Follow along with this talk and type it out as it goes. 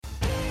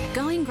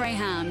Going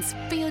Greyhounds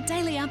for your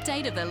daily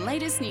update of the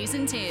latest news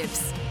and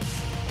tips.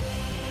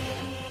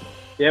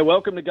 Yeah,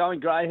 welcome to Going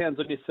Greyhounds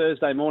on your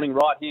Thursday morning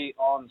right here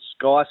on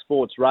Sky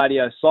Sports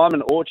Radio.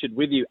 Simon Orchard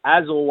with you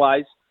as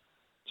always.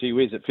 Gee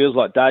whiz, it feels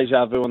like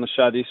deja vu on the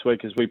show this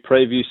week as we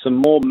preview some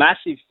more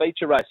massive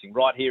feature racing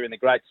right here in the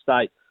great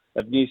state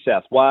of New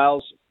South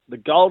Wales. The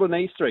Golden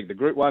Easter Egg, the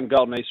Group 1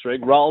 Golden Easter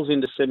Egg, rolls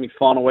into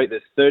semi-final week.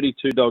 There's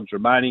 32 dogs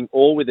remaining,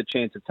 all with a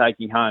chance of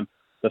taking home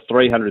the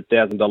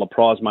 $300,000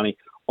 prize money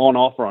on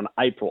offer on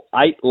April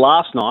 8.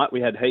 Last night,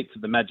 we had heats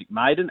of the Magic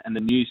Maiden and the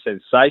New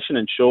Sensation,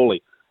 and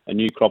surely a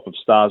new crop of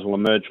stars will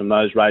emerge from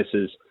those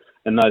races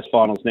and those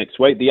finals next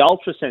week. The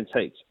Ultra Sense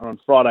heats are on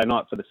Friday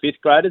night for the 5th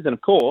graders, and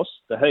of course,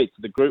 the heats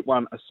of the Group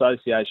 1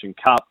 Association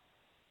Cup.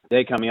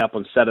 They're coming up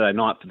on Saturday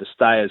night for the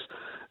stayers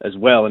as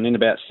well, and in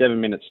about 7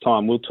 minutes'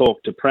 time, we'll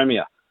talk to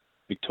Premier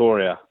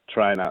Victoria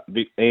trainer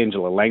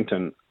Angela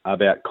Langton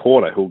about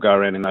quarter, who'll go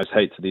around in those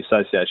heats of the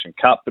Association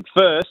Cup. But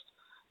first,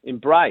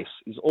 Embrace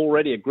is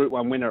already a Group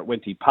 1 winner at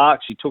Wenty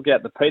Park. She took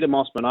out the Peter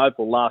Mossman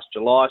Opal last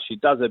July. She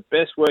does her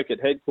best work at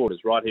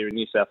headquarters right here in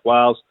New South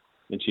Wales,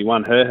 and she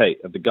won her heat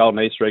of the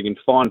Golden Easter Egg in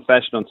fine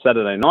fashion on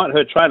Saturday night.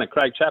 Her trainer,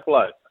 Graig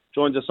Chapelow,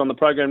 joins us on the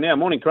program now.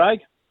 Morning,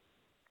 Graig.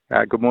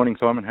 Good morning,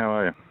 Simon. How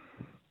are you?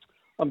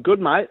 I'm good,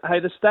 mate.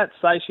 Hey, the stats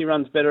say she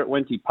runs better at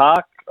Wenty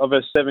Park. Of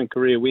her 7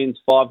 career wins,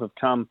 5 have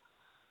come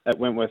at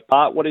Wentworth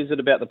Park. What is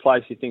it about the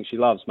place you think she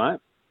loves, mate?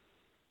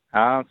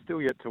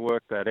 Still yet to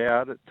work that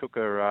out. It took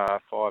her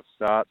 5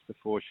 starts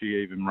before she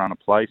even run a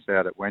place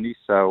out at Wenty.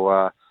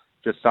 So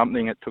just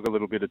something that took a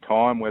little bit of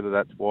time, whether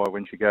that's why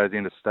when she goes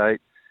into state,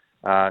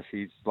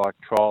 she's like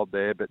trialled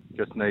there, but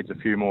just needs a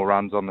few more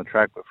runs on the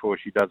track before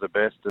she does her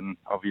best. And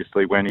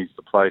obviously Wenty's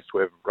the place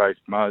we've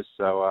raced most.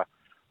 So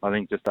I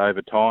think just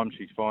over time,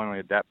 she's finally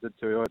adapted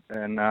to it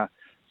and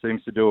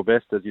seems to do her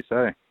best, as you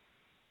say.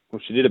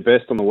 Well, she did her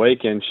best on the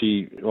weekend.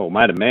 She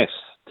made a mess,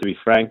 to be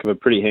frank, of a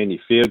pretty handy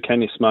field.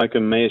 Can You Smoke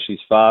 'Em? Mia, She's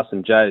Fast,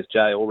 and J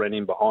all ran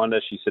in behind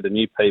her. She set a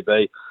new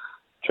PB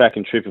track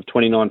and trip of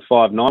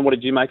 29.59. What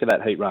did you make of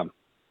that heat run?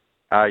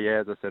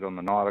 As I said on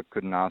the night, I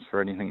couldn't ask for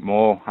anything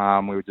more.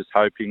 We were just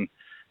hoping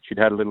she'd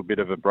had a little bit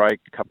of a break,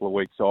 a couple of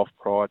weeks off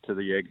prior to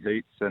the egg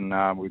heats, and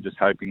we were just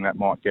hoping that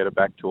might get her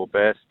back to her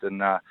best.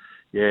 And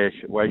the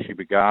way she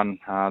began,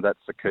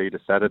 that's the key to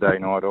Saturday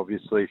night.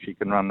 Obviously, if she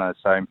can run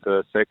those same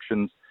first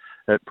sections,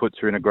 it puts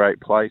her in a great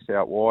place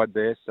out wide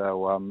there.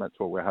 So that's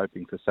what we're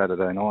hoping for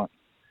Saturday night.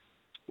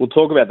 We'll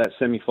talk about that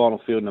semi-final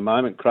field in a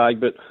moment,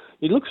 Graig, but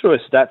you look through her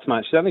stats,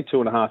 mate. She's only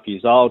 2.5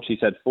 years old. She's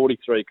had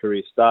 43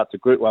 career starts, a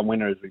Group 1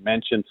 winner, as we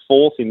mentioned,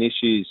 4th in this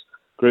year's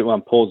Group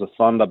 1 Paws of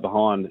Thunder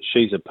behind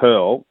She's a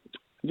Pearl. Do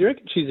you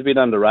reckon she's a bit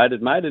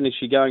underrated, mate, and is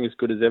she going as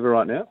good as ever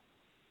right now?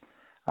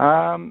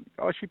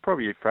 She's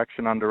probably a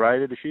fraction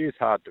underrated. She is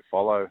hard to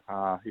follow.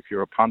 If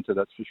you're a punter,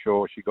 that's for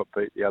sure. She got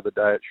beat the other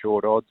day at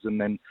short odds and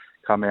then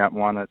come out and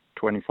won at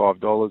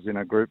 $25 in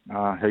a group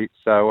heat.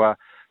 So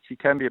she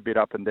can be a bit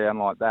up and down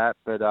like that.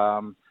 But,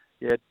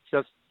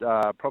 just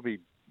probably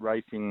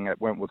racing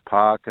at Wentworth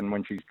Park, and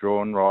when she's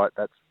drawn right,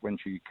 that's when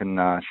she can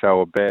show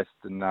her best.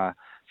 And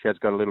she has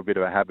got a little bit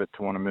of a habit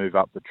to want to move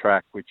up the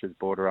track, which has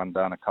brought her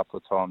undone a couple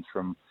of times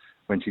from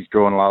when she's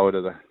drawn lower to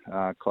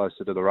the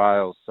closer to the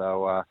rails.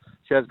 So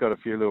she has got a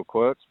few little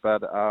quirks,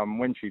 but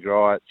when she's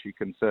right, she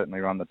can certainly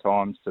run the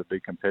times to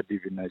be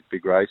competitive in these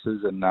big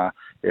races. And I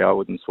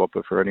wouldn't swap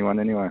her for anyone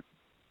anyway.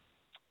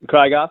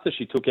 Graig, after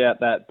she took out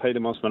that Peter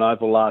Mossman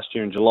Oval last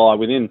year in July,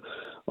 within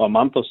a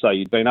month or so,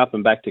 you'd been up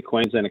and back to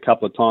Queensland a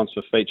couple of times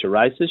for feature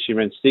races. She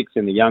ran 6th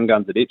in the Young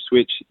Guns at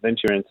Ipswich, then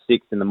she ran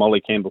 6th in the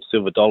Molly Campbell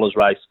Silver Dollars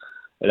race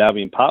at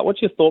Albion Park.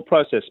 What's your thought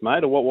process,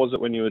 mate, or what was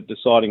it when you were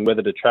deciding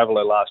whether to travel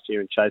her last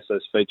year and chase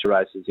those feature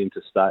races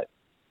interstate?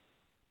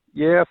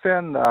 Yeah, I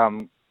found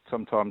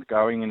sometimes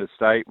going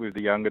interstate with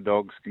the younger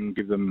dogs can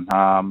give them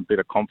a bit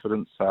of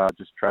confidence,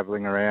 just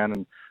travelling around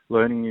and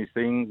learning new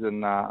things.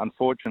 And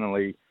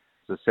unfortunately,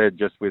 as I said,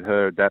 just with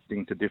her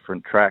adapting to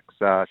different tracks,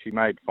 she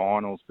made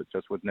finals, but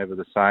just was never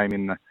the same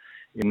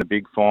in the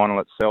big final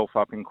itself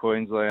up in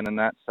Queensland and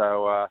that.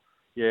 So,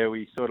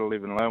 we sort of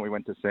live and learn. We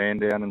went to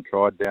Sandown and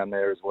tried down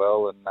there as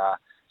well, and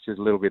she was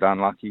a little bit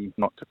unlucky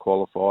not to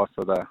qualify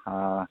for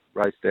the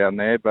race down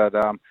there. But,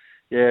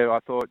 I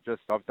thought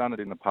I've done it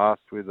in the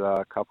past with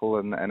a couple,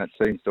 and it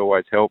seems to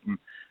always help. And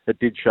it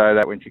did show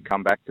that when she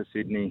come back to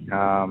Sydney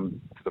to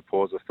the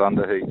Paws of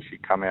Thunder heat, she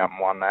come out and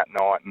won that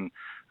night. And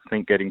I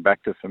think getting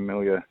back to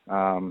familiar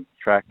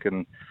track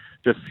and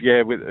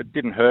it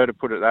didn't hurt to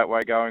put it that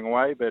way going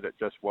away, but it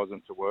just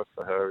wasn't to work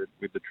for her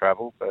with the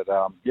travel. But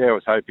I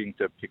was hoping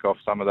to pick off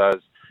some of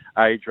those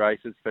age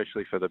races,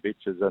 especially for the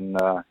bitches, and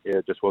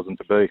it just wasn't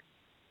to be.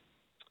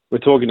 We're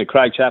talking to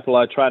Graig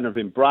Chapelow, trainer of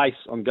Embrace,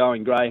 on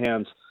Going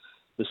Greyhounds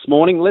this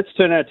morning. Let's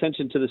turn our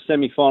attention to the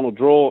semi-final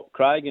draw,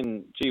 Graig,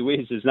 and gee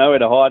whiz, there's nowhere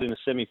to hide in a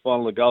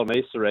semi-final of Golden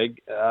Easter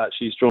Egg.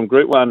 She's drawn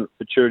Group 1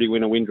 Futurity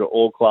winner Windra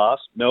All Class,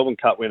 Melbourne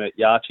Cup winner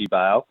Yarchi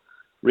Bale,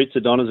 Ritz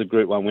O'Donna's a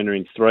Group 1 winner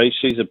in 3.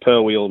 She's a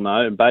Pearl, we all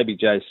know, and Baby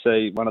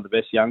JC, one of the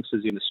best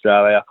youngsters in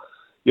Australia,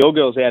 Your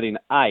girl's out in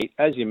 8.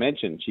 As you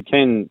mentioned, she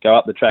can go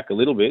up the track a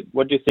little bit.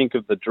 What do you think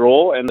of the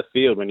draw and the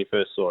field when you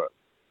first saw it?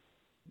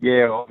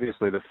 Yeah,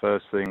 obviously the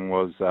first thing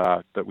was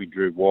that we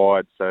drew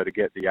wide, so to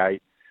get the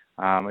 8,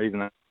 even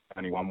though she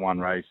only won one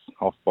race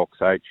off box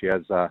 8, she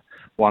has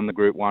won the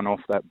Group 1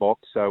 off that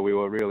box, so we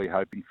were really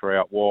hoping for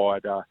out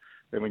wide.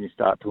 Then when you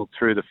start to look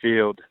through the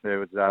field, there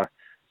was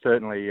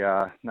certainly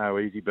no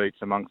easy beats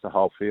amongst the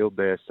whole field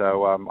there,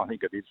 so I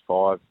think it is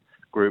 5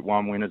 Group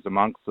 1 winners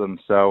amongst them,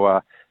 so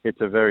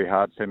it's a very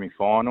hard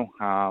semi-final.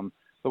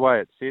 The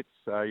way it sits,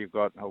 you've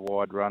got a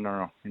wide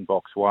runner in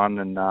box 1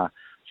 and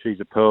she's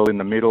a Pearl in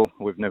the middle.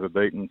 We've never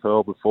beaten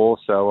Pearl before,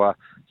 so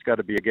it's got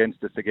to be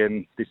against us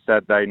again this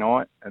Saturday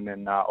night. And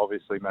then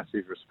obviously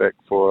massive respect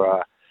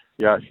for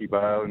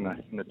Chapelow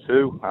in the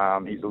 2.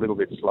 He's a little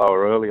bit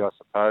slower early, I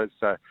suppose,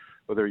 so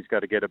whether he's got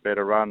to get a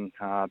better run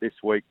this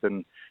week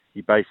than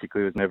he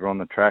basically was never on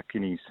the track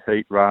in his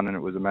heat run, and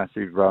it was a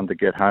massive run to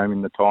get home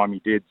in the time he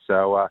did.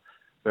 So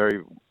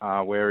very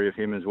wary of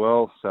him as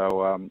well.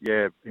 So,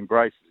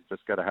 Embrace is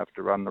just going to have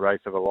to run the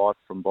race of a life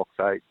from box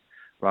 8,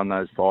 run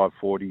those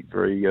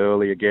 5:43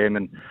 early again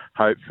and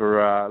hope for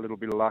a little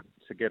bit of luck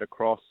to get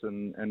across.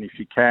 And if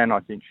she can, I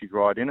think she's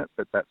right in it.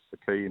 But that's the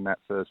key in that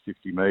first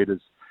 50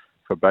 metres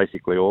for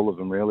basically all of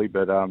them, really.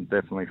 But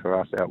definitely for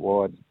us out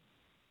wide.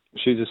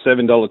 She's a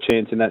 $7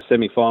 chance in that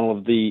semi-final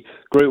of the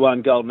Group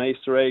 1 Golden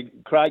Easter Egg.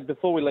 Craig,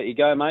 before we let you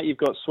go, mate, you've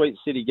got Sweet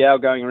City Gal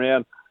going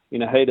around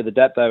in a heat of the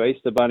Dapto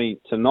Easter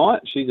Bunny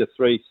tonight. She's a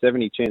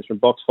 370 chance from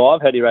box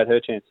 5. How do you rate her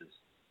chances?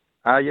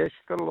 Yeah, she's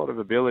got a lot of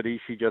ability.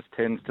 She just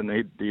tends to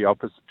need the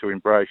opposite to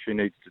Embrace. She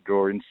needs to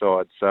draw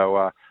inside.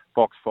 So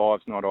box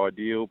 5's not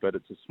ideal, but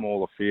it's a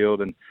smaller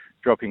field and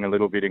dropping a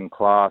little bit in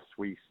class.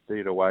 We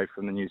steered away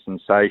from the new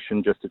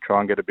sensation just to try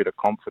and get a bit of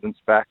confidence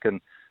back,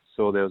 and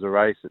saw there was a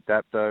race at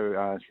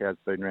Dapto. She has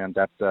been around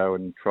Dapto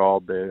and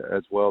trialled there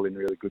as well in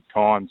really good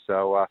time.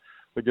 So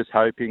we're just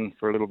hoping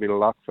for a little bit of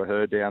luck for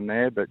her down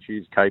there, but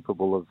she's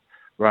capable of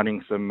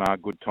running some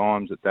good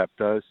times at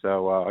Dapto.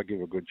 So I give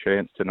her a good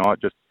chance tonight.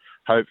 Just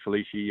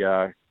hopefully she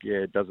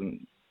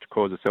doesn't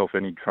cause herself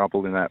any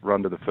trouble in that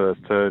run to the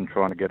first turn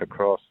trying to get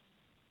across.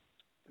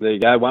 There you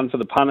go, one for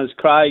the punters.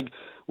 Craig,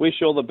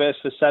 wish you all the best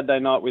for Saturday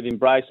night with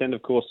Embrace and,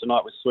 of course,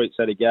 tonight with Sweet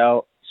City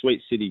Gal,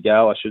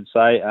 I should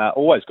say.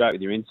 Always great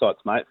with your insights,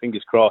 mate.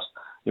 Fingers crossed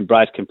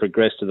Embrace can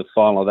progress to the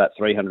final of that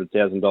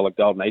 $300,000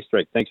 Golden Easter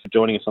Egg. Thanks for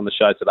joining us on the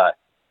show today.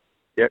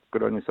 Yep,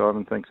 good on you,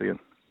 Simon. Thanks again.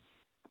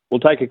 We'll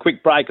take a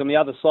quick break. On the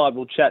other side,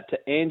 we'll chat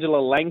to Angela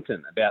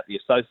Langton about the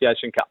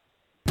Association Cup.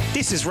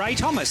 This is Ray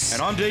Thomas.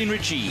 And I'm Dean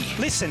Ritchie.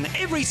 Listen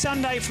every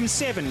Sunday from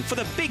 7 for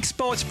the Big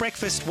Sports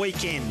Breakfast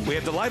Weekend. We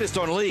have the latest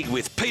on league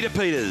with Peter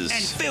Peters.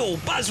 And Phil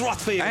Buzz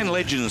Rothfield. And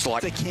legends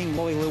like the King,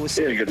 Molly Lewis.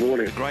 Yeah, good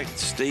morning. The great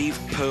Steve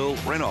Pearl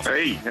Renoff.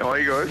 Hey, how are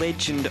you guys?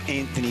 Legend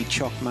Anthony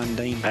Chock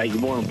Mundine. Hey,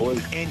 good morning,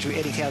 boys. Andrew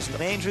Eddingthausen.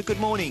 Andrew, good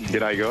morning.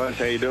 G'day, guys.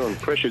 How you doing?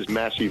 Pressure's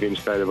massive in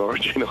State of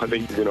Origin. I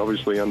think you can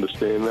obviously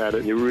understand that.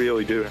 And you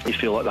really do. You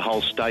feel like the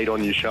whole state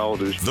on your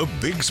shoulders. The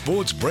Big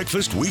Sports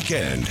Breakfast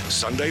Weekend.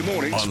 Sunday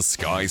mornings on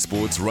Sky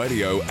Sports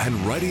Radio and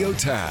Radio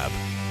Tab.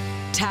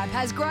 Tab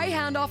has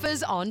Greyhound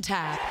offers on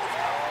Tab.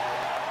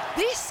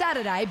 This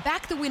Saturday,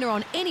 back the winner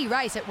on any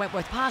race at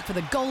Wentworth Park for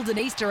the Golden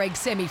Easter Egg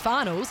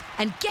semi-finals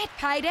and get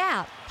paid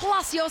out.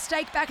 Plus your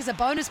stake back as a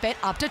bonus bet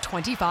up to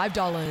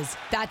 $25.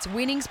 That's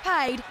winnings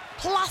paid,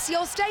 plus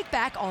your stake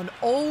back on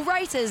all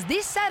races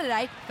this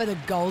Saturday for the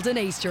Golden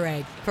Easter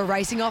Egg. For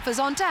racing offers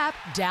on Tab,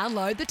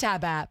 download the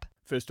Tab app.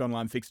 First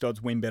online fixed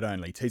odds win bet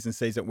only. T's and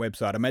C's at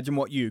website. Imagine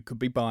what you could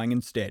be buying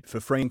instead. For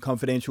free and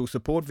confidential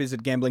support,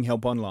 visit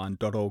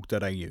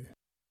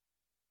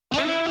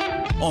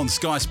gamblinghelponline.org.au. On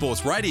Sky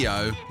Sports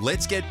Radio,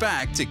 let's get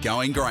back to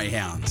Going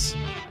Greyhounds.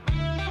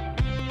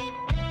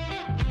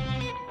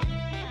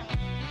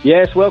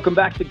 Yes, welcome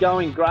back to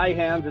Going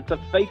Greyhounds. It's a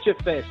feature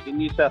fest in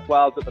New South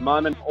Wales at the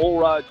moment.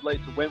 All roads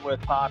lead to Wentworth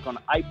Park on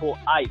April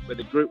 8 with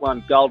the Group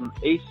 1 Golden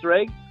Easter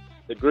Egg.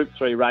 The Group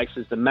 3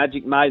 races, the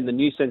Magic Maiden, the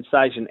New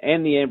Sensation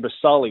and the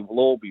Ambrosoli will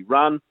all be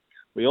run.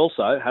 We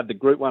also have the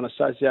Group 1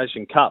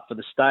 Association Cup for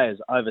the stayers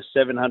over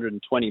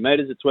 720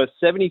 metres. It's worth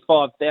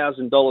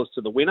 $75,000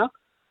 to the winner.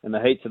 And the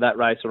heats of that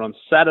race are on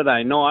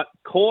Saturday night.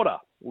 Quarter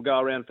will go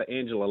around for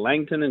Angela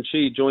Langton, and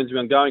she joins me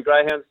on Going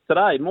Greyhounds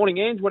today. Morning,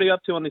 Ange. What are you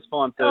up to on this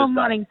fine Thursday? Oh,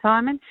 morning,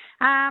 Simon.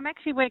 I'm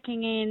actually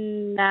working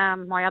in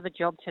my other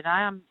job today.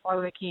 I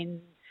work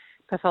in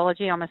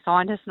pathology. I'm a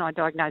scientist and I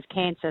diagnose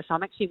cancer. So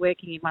I'm actually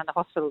working in one of the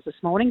hospitals this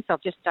morning. So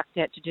I've just ducked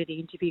out to do the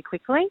interview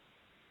quickly.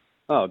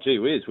 Oh, gee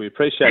whiz. We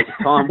appreciate the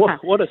time.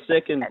 What a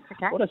second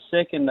okay. What a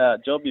second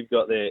job you've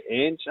got there,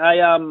 Ange.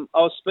 Hey, I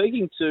was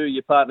speaking to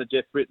your partner,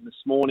 Jeff Britton,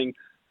 this morning.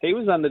 He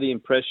was under the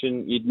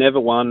impression you'd never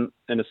won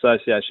an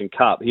Association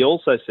Cup. He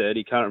also said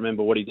he can't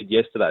remember what he did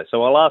yesterday.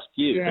 So I'll ask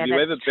you, have you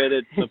ever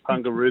betted for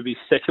Punga Ruby's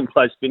second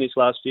place finish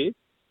last year?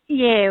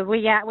 Yeah,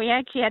 we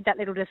actually had that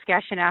little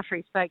discussion after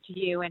he spoke to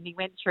you, and he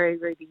went through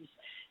Ruby's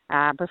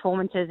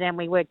performances, and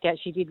we worked out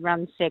she did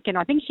run second.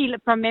 I think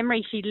from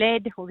memory, she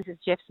led, well, this is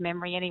Jeff's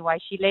memory anyway,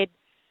 she led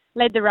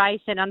led the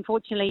race, and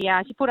unfortunately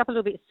she put up a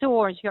little bit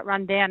sore and she got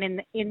run down in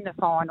the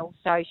final,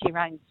 so she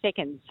ran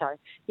second. So,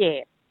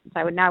 yeah.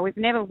 So, no, we've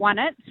never won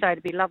it, so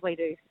it'd be lovely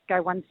to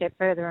go one step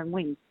further and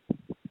win.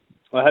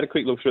 I had a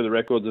quick look through the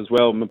records as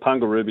well.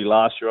 Mapunga Ruby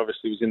last year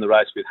obviously was in the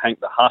race with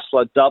Hank the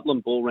Hustler. Dublin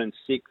Bull ran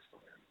 6th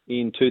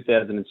in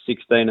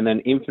 2016, and then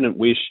Infinite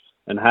Wish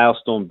and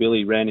Hailstorm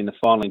Billy ran in the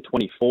final in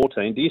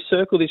 2014. Do you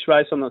circle this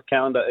race on the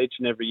calendar each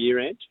and every year,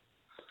 Ange?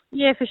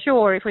 Yeah, for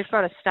sure. If we've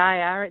got a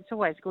stayer, it's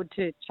always good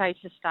to chase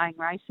the staying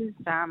races.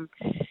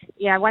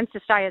 Once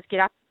the stayers get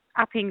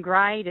up in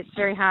grade, it's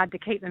very hard to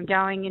keep them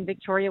going in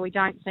Victoria. We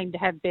don't seem to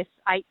have best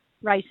 8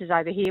 races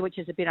over here, which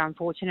is a bit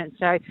unfortunate.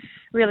 So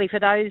really for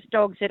those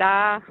dogs that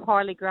are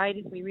highly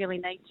graded, we really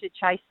need to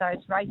chase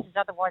those races,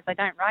 otherwise they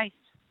don't race.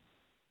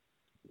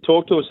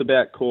 Talk to us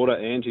about Quarter,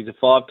 Ange. He's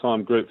a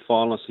 5-time group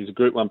finalist. He's a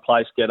Group 1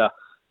 place getter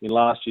in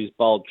last year's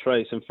Bold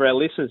Trease. And for our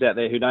listeners out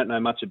there who don't know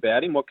much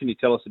about him, what can you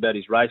tell us about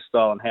his race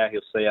style and how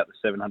he'll see out the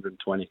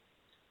 720?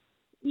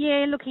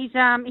 Yeah, look, he's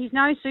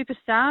no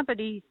superstar, but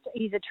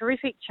he's a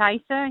terrific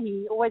chaser.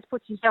 He always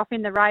puts himself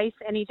in the race,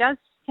 and he does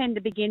tend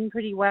to begin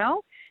pretty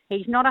well.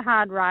 He's not a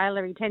hard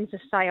railer. He tends to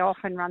stay off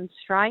and run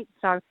straight.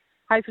 So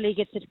hopefully he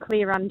gets a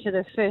clear run to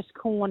the first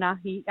corner.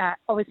 He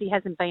obviously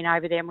hasn't been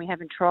over there, and we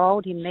haven't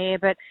trialled him there,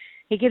 but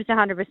he gives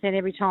 100%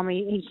 every time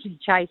he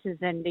chases,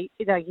 and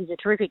he's a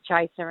terrific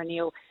chaser, and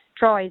he'll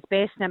try his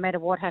best no matter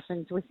what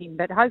happens with him.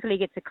 But hopefully he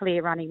gets a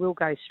clear run. He will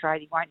go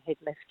straight. He won't head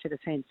left to the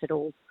fence at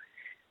all.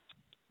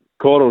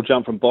 Quarter will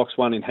jump from box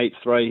 1 in heat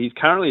 3. He's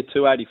currently a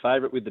 280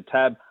 favourite with the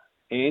tab.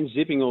 And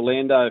Zipping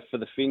Orlando for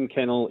the Finn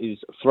Kennel is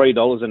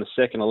 $3 and a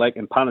second elect,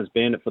 and Punters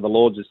Bandit for the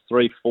Lords is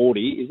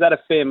 $3.40. Is that a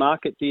fair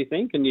market, do you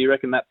think? And do you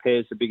reckon that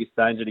pair's the biggest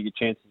danger to your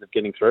chances of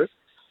getting through?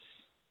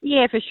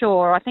 Yeah, for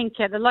sure. I think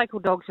the local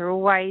dogs are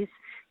always,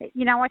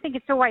 I think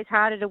it's always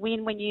harder to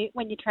win when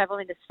you travel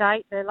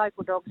interstate. The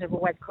local dogs have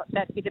always got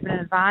that bit of an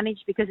advantage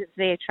because it's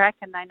their track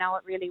and they know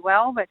it really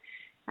well. But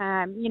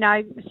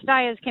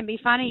stayers can be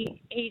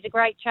funny. He's a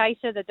great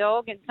chaser, the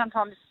dog, and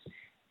sometimes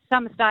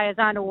some stayers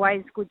aren't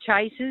always good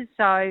chasers.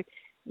 So,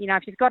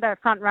 if you've got a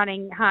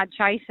front-running hard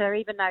chaser,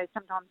 even though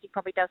sometimes he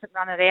probably doesn't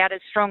run it out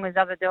as strong as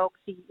other dogs,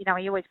 he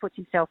always puts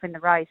himself in the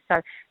race.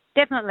 So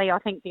definitely I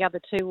think the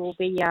other two will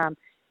be,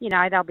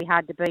 they'll be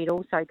hard to beat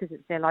also because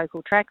it's their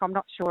local track. I'm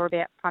not sure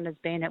about Punters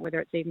Bandit, whether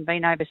it's even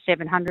been over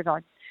 700.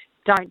 I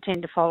don't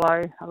tend to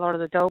follow a lot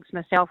of the dogs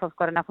myself. I've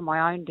got enough of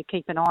my own to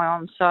keep an eye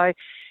on. So,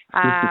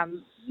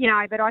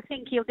 but I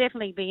think he'll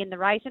definitely be in the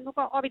race. And look,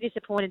 I'll be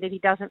disappointed if he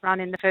doesn't run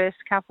in the first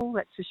couple,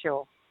 that's for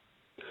sure.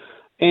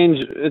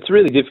 And it's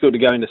really difficult to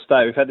go into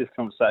state. We've had this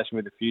conversation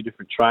with a few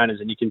different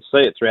trainers, and you can see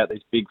it throughout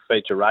these big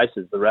feature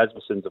races. The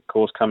Rasmussens, of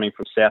course, coming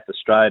from South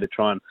Australia to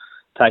try and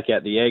take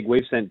out the egg.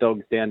 We've sent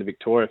dogs down to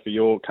Victoria for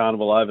your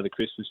carnival over the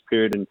Christmas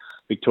period, and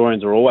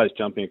Victorians are always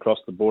jumping across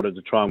the border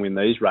to try and win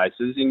these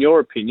races. In your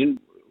opinion,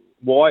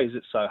 why is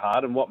it so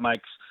hard, and what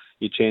makes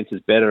your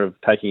chances better of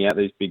taking out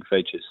these big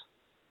features?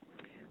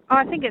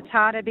 I think it's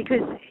harder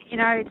because,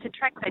 it's a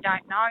track they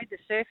don't know. The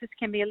surface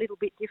can be a little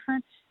bit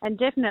different. And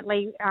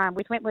definitely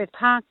with Wentworth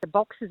Park, the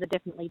boxes are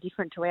definitely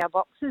different to our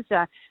boxes.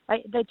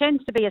 There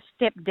tends to be a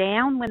step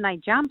down when they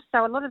jump.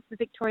 So a lot of the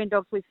Victorian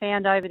dogs we've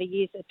found over the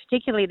years,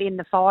 particularly in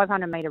the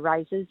 500-metre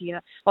races,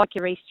 like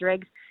your Easter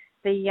eggs,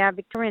 the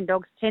Victorian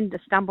dogs tend to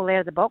stumble out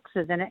of the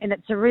boxes, and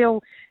it's a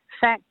real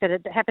fact that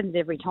it happens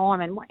every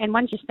time. And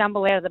once you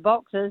stumble out of the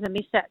boxes and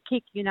miss that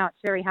kick, it's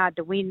very hard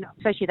to win,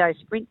 especially those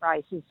sprint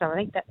races. So I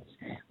think that's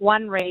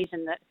one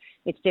reason that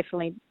it's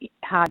definitely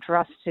hard for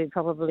us to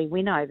probably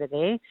win over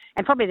there.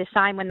 And probably the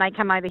same when they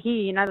come over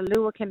here. The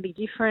lure can be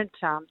different.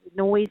 The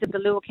noise of the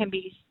lure can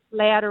be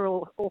louder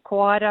or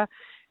quieter.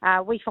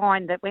 We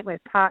find that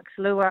Wentworth Park's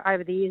lure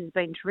over the years has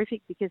been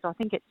terrific because I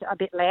think it's a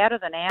bit louder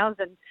than ours,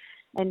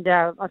 and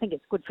I think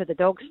it's good for the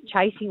dogs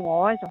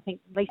chasing-wise. I think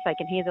at least they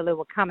can hear the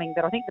lure coming,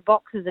 but I think the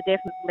boxes are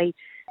definitely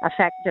a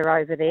factor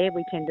over there.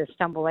 We tend to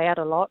stumble out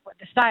a lot. But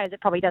the stayers,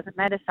 it probably doesn't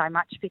matter so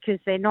much because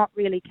they're not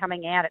really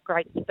coming out at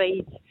great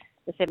speeds,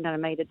 the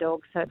 700-metre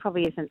dogs, so it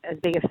probably isn't as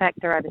big a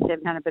factor over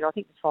 700, but I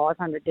think the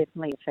 500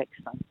 definitely affects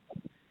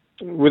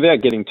them.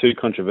 Without getting too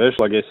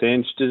controversial, I guess,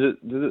 Ange, does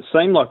it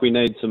seem like we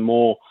need some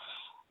more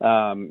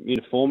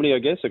uniformity, I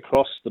guess,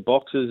 across the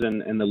boxes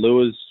and the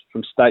lures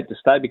from state to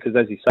state? Because,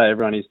 as you say,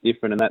 everyone is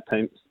different, and that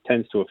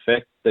tends to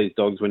affect these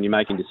dogs when you're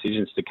making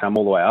decisions to come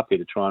all the way up here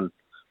to try and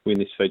win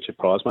this feature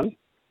prize money.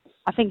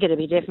 I think it'd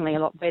be definitely a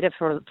lot better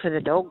for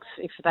the dogs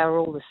if they were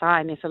all the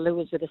same. If the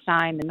lures were the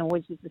same, the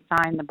noise was the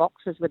same, the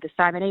boxes were the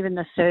same, and even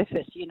the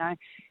surface,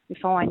 we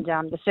find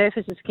the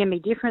surfaces can be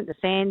different, the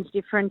sand's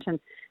different, and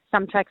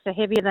some tracks are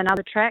heavier than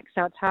other tracks,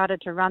 so it's harder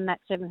to run that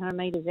 700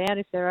 metres out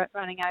if they're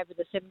running over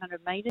the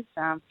 700 metres.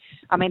 I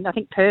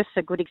think Perth's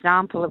a good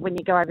example of when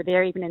you go over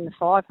there, even in the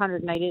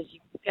 500 metres, you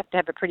have to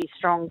have a pretty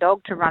strong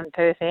dog to run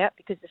Perth out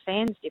because the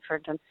sand's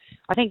different. And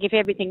I think if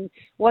everything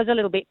was a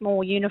little bit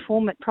more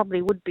uniform, it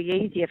probably would be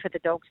easier for the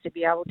dogs to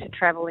be able to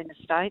travel in the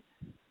state.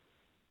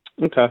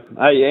 Okay.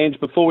 Hey, Ange,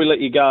 before we let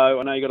you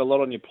go, I know you got a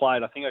lot on your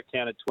plate. I think I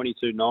counted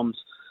 22 noms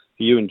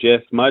for you and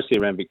Jeff, mostly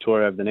around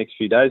Victoria over the next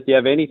few days. Do you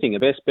have anything, a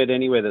best bet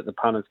anywhere that the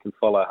punters can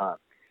follow home?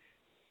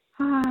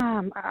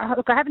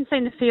 Look, I haven't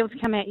seen the fields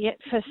come out yet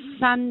for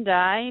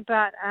Sunday,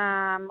 but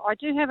I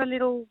do have a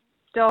little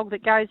dog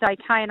that goes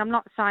okay, and I'm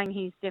not saying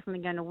he's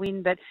definitely going to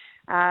win, but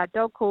a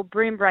dog called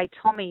Broombray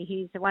Tommy.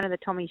 He's one of the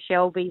Tommy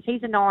Shelbys.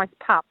 He's a nice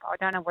pup. I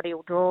don't know what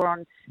he'll draw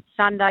on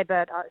Sunday,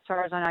 but as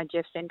far as I know,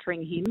 Jeff's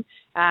entering him.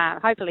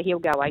 Hopefully he'll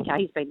go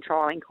okay. He's been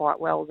trialling quite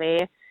well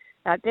there.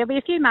 There'll be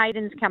a few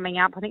maidens coming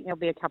up. I think there'll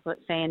be a couple at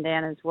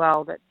Sandown as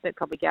well that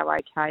probably go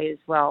okay as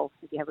well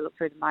if you have a look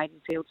through the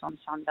maiden fields on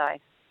Sunday.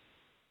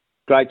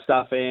 Great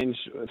stuff, Ange.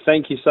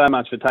 Thank you so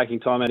much for taking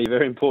time out of your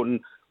very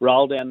important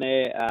role down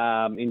there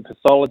in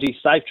pathology.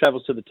 Safe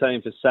travels to the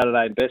team for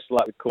Saturday, and best of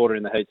luck with quarter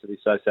in the heats of the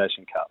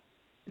Association Cup.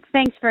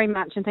 Thanks very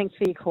much, and thanks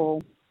for your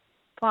call.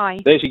 Bye.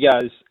 There she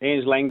goes,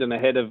 Ange Langton,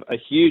 ahead of a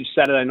huge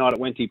Saturday night at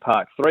Wenty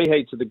Park. 3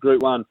 heats of the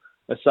Group 1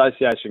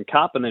 Association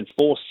Cup and then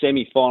 4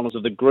 semi-finals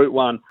of the Group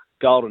 1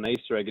 Golden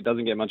Easter Egg. It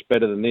doesn't get much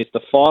better than this.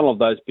 The final of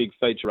those big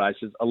feature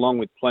races, along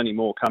with plenty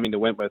more, coming to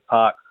Wentworth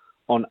Park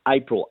on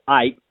April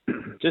 8.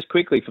 Just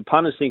quickly, for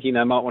punters thinking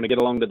they might want to get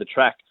along to the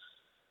track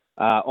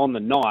on the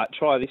night,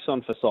 try this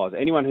on for size.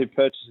 Anyone who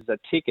purchases a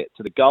ticket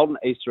to the Golden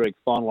Easter Egg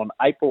final on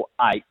April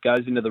 8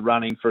 goes into the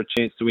running for a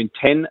chance to win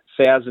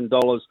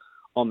 $10,000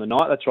 on the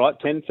night. That's right,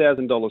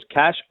 $10,000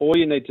 cash. All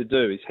you need to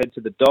do is head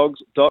to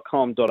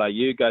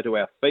thedogs.com.au, go to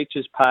our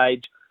features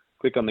page,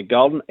 click on the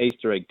Golden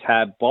Easter Egg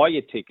tab, buy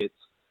your tickets,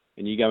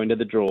 and you go into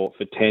the draw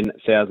for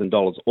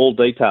 $10,000. All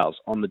details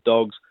on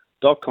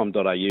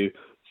thedogs.com.au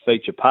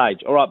feature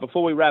page. All right,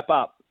 before we wrap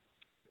up,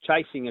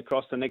 chasing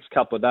across the next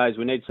couple of days,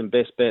 we need some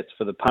best bets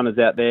for the punters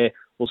out there.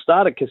 We'll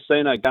start at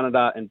Casino,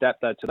 Gunnedah and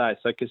Dapto today.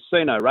 So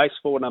Casino, race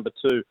 4, number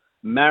 2,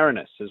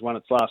 Marinus has won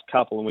its last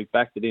couple, and we've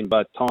backed it in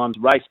both times.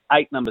 Race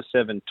 8, number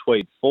 7,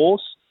 Tweed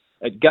Force.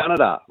 At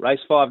Gunnedah,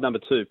 race 5, number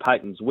 2,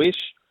 Peyton's Wish.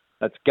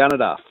 That's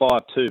Gunnedah,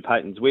 5-2,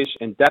 Peyton's Wish.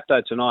 And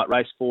Dapto tonight,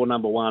 race 4,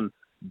 number 1,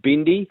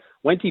 Bindi.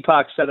 Wenty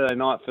Park Saturday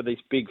night for this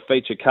big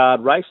feature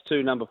card. Race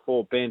 2, number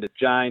 4, Bandit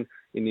Jane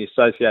in the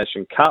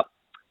Association Cup.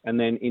 And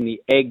then in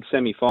the Egg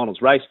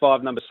semi-finals, race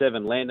 5, number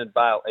 7, Landon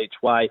Bale each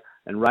way.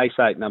 And race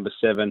 8, number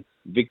 7,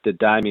 Victor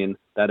Damien,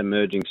 that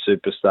emerging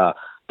superstar.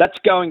 That's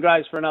Going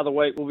Grays for another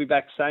week. We'll be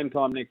back same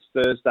time next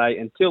Thursday.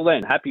 Until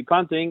then, happy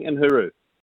punting and hooroo.